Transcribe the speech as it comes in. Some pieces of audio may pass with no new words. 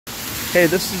Hey,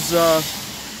 this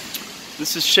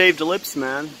is Shaved Lips,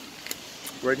 man.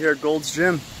 Right here at Gold's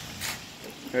Gym.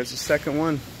 There's the second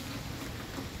one.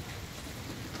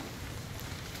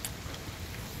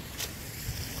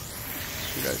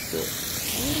 You guys do it.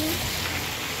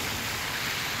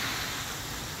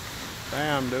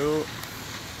 Bam, dude.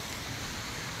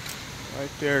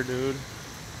 Right there, dude.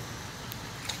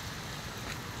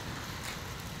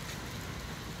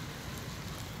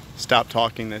 Stop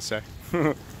talking, they say.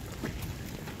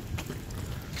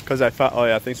 Because I found, oh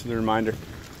yeah, thanks for the reminder.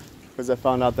 Because I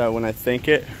found out that when I think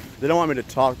it, they don't want me to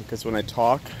talk, because when I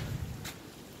talk,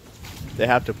 they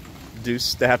have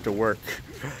to work.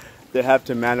 They have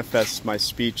to manifest my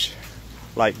speech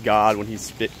like God when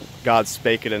God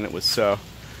spake it and it was so.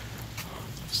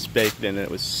 Spake it and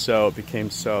it was so, it became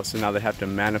so. So now they have to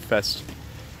manifest.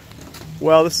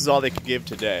 Well, this is all they could give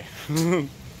today.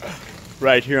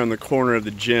 Right here on the corner of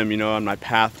the gym, you know, on my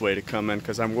pathway to come in,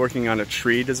 because I'm working on a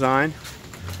tree design.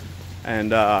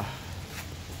 And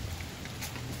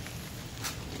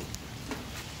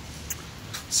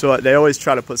so they always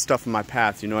try to put stuff in my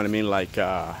path, you know what I mean, like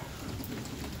for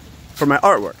my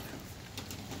artwork,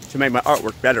 to make my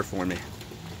artwork better for me.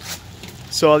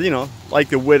 So, you know, like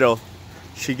the widow,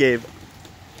 she gave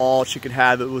all she could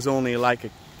have. It was only like a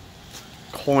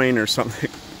coin or something,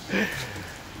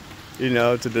 you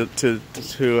know, to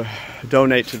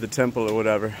donate to the temple or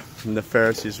whatever. And the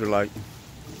Pharisees were like,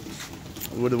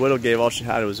 the widow gave all she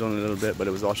had. It was only a little bit, but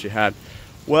it was all she had.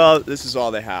 Well, this is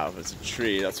all they have. It's a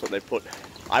tree. That's what they put.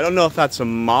 I don't know if that's a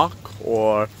mock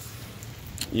or,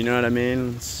 you know what I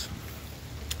mean?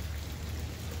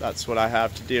 That's what I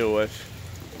have to deal with.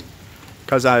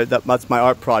 Because that's my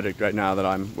art project right now that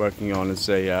I'm working on. Is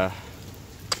has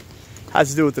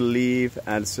to do with the leaf,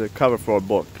 and it's a cover for a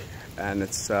book, and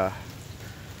it's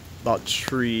about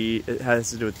tree. It has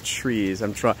to do with trees.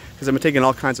 I'm trying, because I'm taking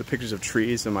all kinds of pictures of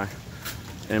trees with my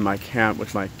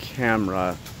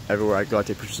camera. Everywhere I go, I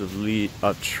take pictures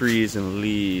of trees and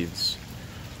leaves.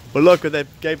 But look what they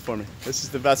gave for me. This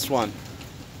is the best one.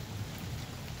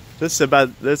 There's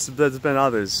been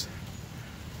others.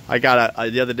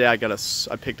 The other day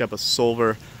I picked up a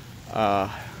silver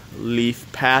leaf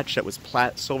patch that was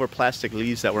silver plastic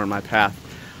leaves that were in my path.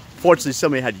 Fortunately,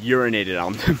 somebody had urinated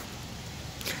on them.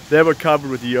 They were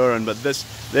covered with urine, but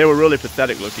they were really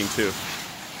pathetic looking too.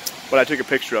 But I took a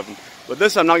picture of them. But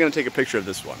this, I'm not going to take a picture of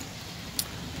this one.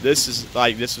 This is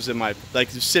like, this was in my, like,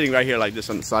 sitting right here like this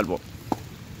on the sidewalk.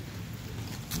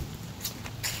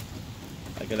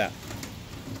 Look at that.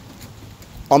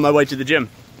 On my way to the gym.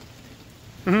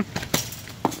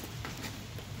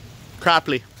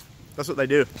 Crapply. That's what they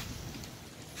do.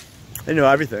 They know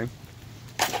everything.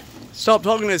 Stop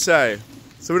talking, they say,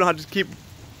 so we don't have to keep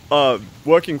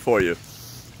working for you.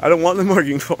 I don't want them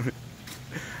working for me.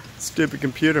 Stupid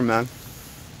computer, man.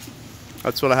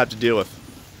 That's what I have to deal with.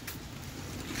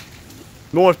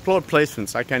 More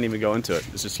placements, I can't even go into it.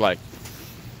 It's just like,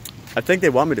 I think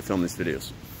they want me to film these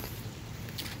videos.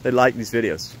 They like these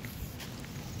videos.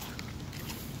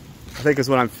 I think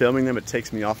because when I'm filming them, it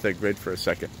takes me off their grid for a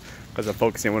second, because I'm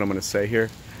focusing on what I'm going to say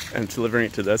here and delivering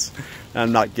it to this.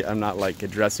 And I'm not like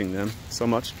addressing them so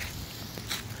much.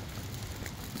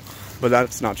 But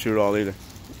that's not true at all either.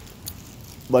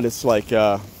 But it's like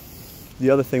the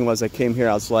other thing was, I came here,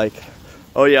 I was like,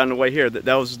 oh yeah, on the way here,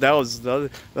 that was the other,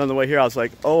 on the way here I was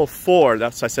like, oh, 4.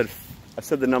 That's, I said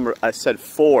the number, I said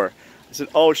 4. I said,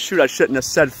 oh shoot, I shouldn't have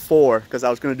said 4, because I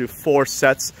was going to do 4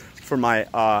 sets for my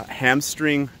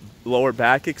hamstring lower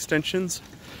back extensions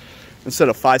instead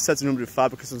of 5 sets. I'm going to do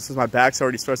 5 because since my back's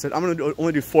already sore. I said I'm going to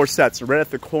only do 4 sets. Right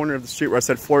at the corner of the street where I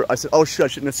said 4, I said, oh shit, I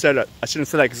shouldn't have said it. I shouldn't have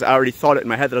said that, because I already thought it in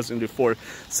my head that I was going to do 4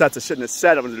 sets. I shouldn't have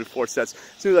said I'm going to do 4 sets.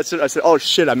 As soon as I said, oh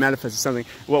shit, I manifested something.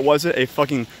 What was it? A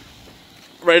fucking,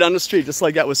 right on the street, just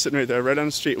like that was sitting right there, right on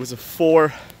the street. It was a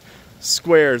 4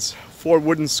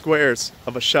 wooden squares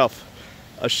of a shelf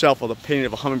with a painting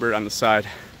of a hummingbird on the side.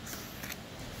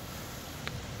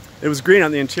 It was green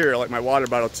on the interior, like my water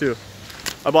bottle too.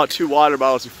 I bought 2 water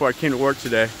bottles before I came to work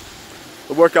today.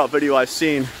 The workout video I've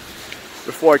seen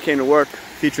before I came to work,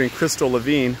 featuring Crystal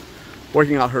Levine,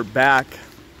 working out her back.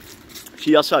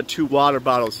 She also had 2 water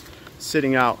bottles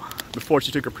sitting out before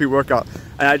she took her pre-workout.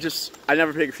 And I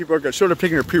never take a pre-workout. I showed her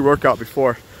taking her pre-workout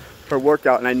before her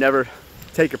workout, and I never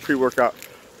take a pre-workout.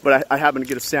 But I happened to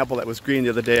get a sample that was green the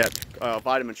other day at a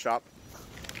vitamin shop.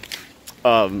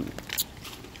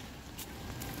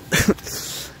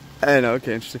 And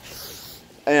okay, interesting.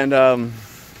 And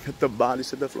hit the body,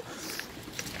 said the floor.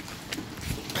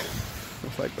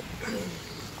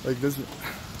 Like this.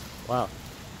 Wow.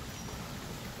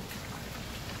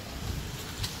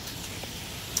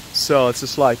 So it's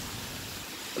just like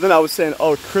then I was saying,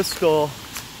 oh, Crystal,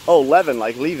 oh, Levin,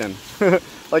 like leaving.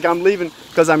 Like I'm leaving,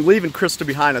 because I'm leaving Crystal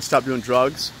behind. I stopped doing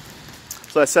drugs.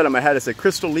 So I said in my head, I said,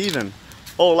 Crystal leaving.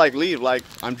 Oh, like leave, like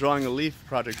I'm drawing a leaf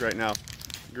project right now.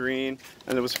 Green,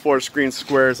 and there was 4 green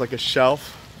squares, like a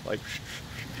shelf, like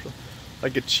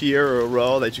a tier or a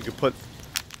row that you could put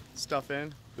stuff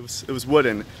in. It was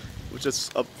wooden. It was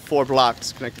just 4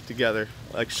 blocks connected together,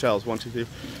 like shells, 1, 2, 3,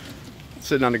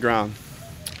 sitting on the ground.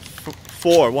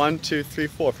 4, 1, 2, 3,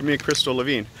 4, for me and Crystal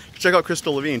Levine. Check out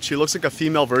Crystal Levine. She looks like a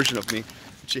female version of me.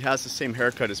 She has the same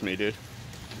haircut as me, dude.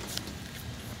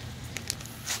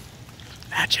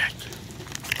 Magic.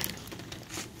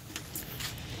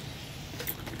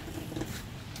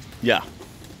 Yeah.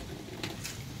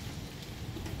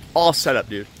 All set up,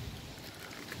 dude.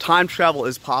 Time travel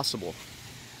is possible.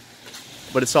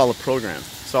 But it's all a program.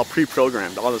 It's all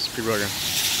pre-programmed. All this is pre-programmed.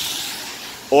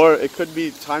 Or it could be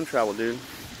time travel, dude.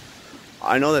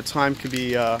 I know that time could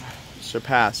be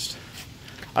surpassed.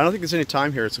 I don't think there's any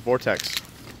time here. It's a vortex.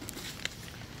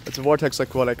 It's a vortex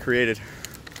like what I created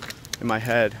in my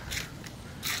head.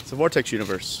 It's a vortex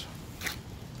universe.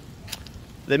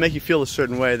 They make you feel a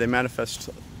certain way. They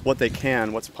manifest what they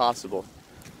can, what's possible.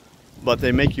 But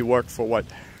they make you work for what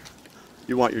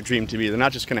you want your dream to be. They're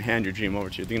not just going to hand your dream over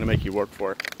to you. They're going to make you work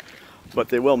for it. But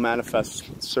they will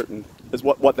manifest certain, is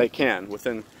what they can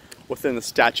within the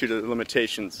statute of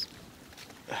limitations.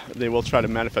 They will try to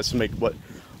manifest and make what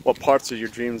parts of your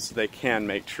dreams they can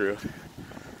make true.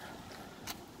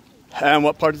 And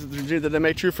what parts of the dream did they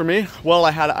make true for me? Well,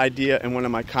 I had an idea in one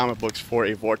of my comic books for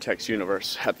a vortex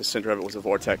universe. At the center of it was a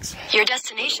vortex. Your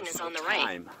destination is on the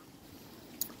right.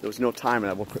 There was no time in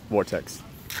that vortex.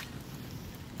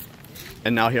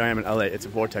 And now here I am in LA. It's a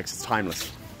vortex. It's timeless.